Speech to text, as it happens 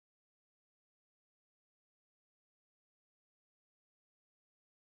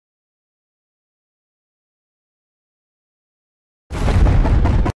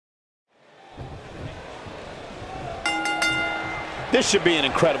This should be an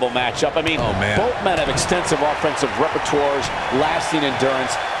incredible matchup. I mean, both men have extensive offensive repertoires, lasting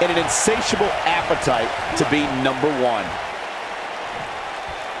endurance, and an insatiable appetite to be number one.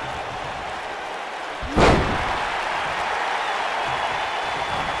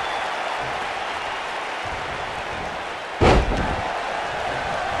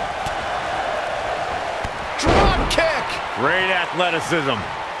 Drop kick! Great athleticism.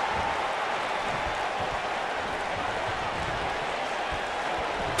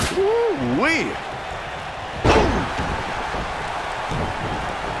 Woo-wee!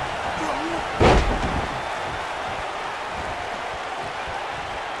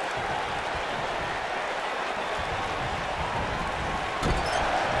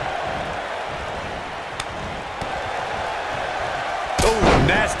 Oh,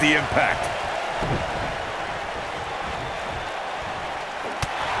 nasty impact.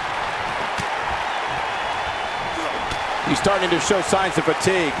 He's starting to show signs of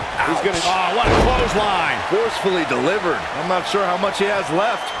fatigue. Ouch. He's going to... Oh, what a clothesline. Forcefully delivered. I'm not sure how much he has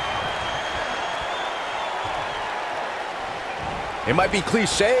left. It might be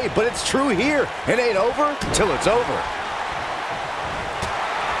cliche, but it's true here. It ain't over till it's over.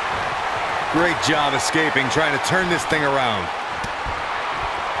 Great job escaping, trying to turn this thing around.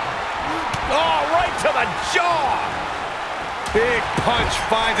 Oh, right to the jaw. Big punch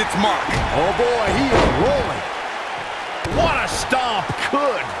finds its mark. Oh boy, he is rolling. What a stomp.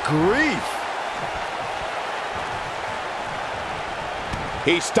 Good grief.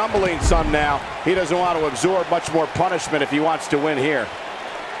 He's stumbling some now. He doesn't want to absorb much more punishment if he wants to win here.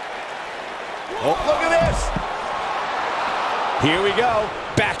 Oh, look at this. Here we go.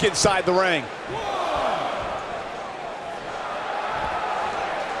 Back inside the ring.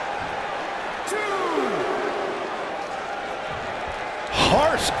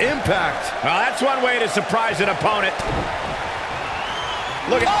 Harsh impact. Well, that's one way to surprise an opponent.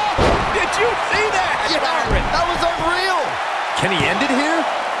 Look at... Oh, did you see that? Yeah, that was unreal. Can he end it here?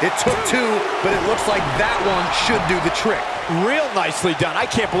 It took two, but it looks like that one should do the trick. Real nicely done. I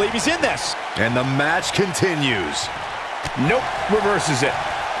can't believe he's in this. And the match continues. Nope, reverses it.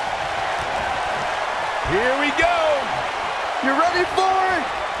 Here we go. You ready for it?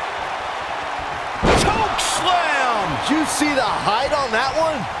 Choke slam. Did you see the height on that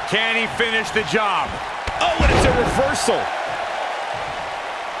one? Can he finish the job? Oh, and it's a reversal.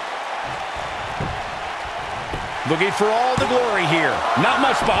 Looking for all the glory here. Not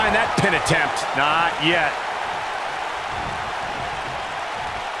much behind that pin attempt. Not yet.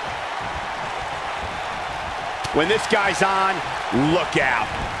 When this guy's on, look out.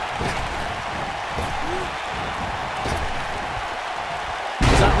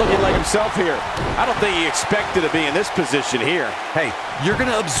 He's not looking like himself here. I don't think he expected to be in this position here. Hey, you're going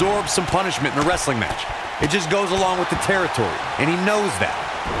to absorb some punishment in a wrestling match. It just goes along with the territory, and he knows that.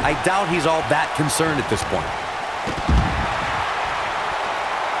 I doubt he's all that concerned at this point.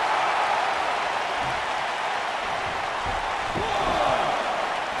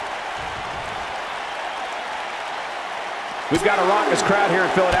 We've got a raucous crowd here in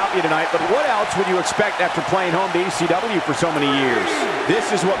Philadelphia tonight, but what else would you expect after playing home to ECW for so many years?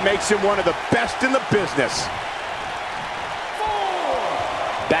 This is what makes him one of the best in the business.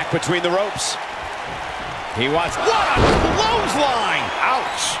 Back between the ropes. He wants... What a clothesline!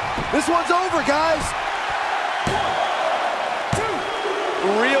 Ouch! This one's over, guys.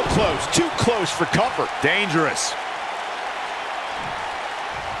 Real close, too close for comfort. Dangerous.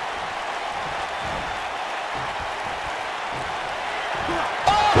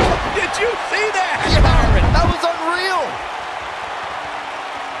 Did you see that? Yeah, that was unreal.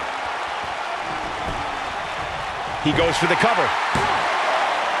 He goes for the cover.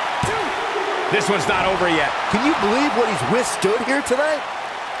 This one's not over yet. Can you believe what he's withstood here tonight?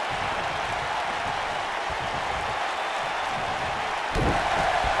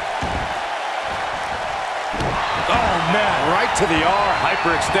 Oh, man. Right to the arm.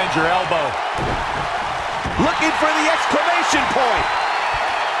 Hyperextend your elbow. Looking for the exclamation point.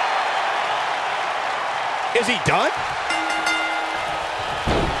 Is he done?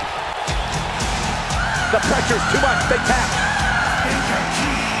 The pressure's too much. They tap.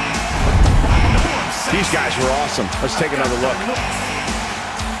 These guys were awesome. Let's take another look.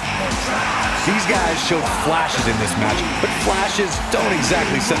 These guys showed flashes in this match, but flashes don't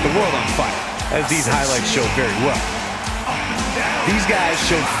exactly set the world on fire, as these highlights show very well. These guys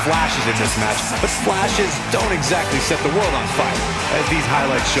showed flashes in this match, but flashes don't exactly set the world on fire, as these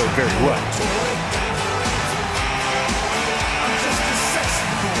highlights show very well.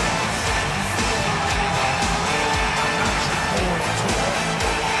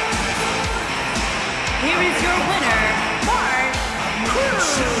 Here is your winner, Mark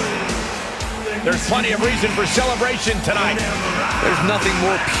There's plenty of reason for celebration tonight. There's nothing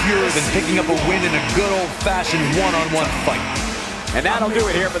more pure than picking up a win in a good old-fashioned one-on-one fight. And that'll do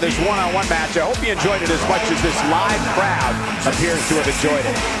it here for this one-on-one match. I hope you enjoyed it as much as this live crowd appears to have enjoyed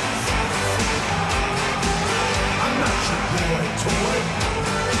it.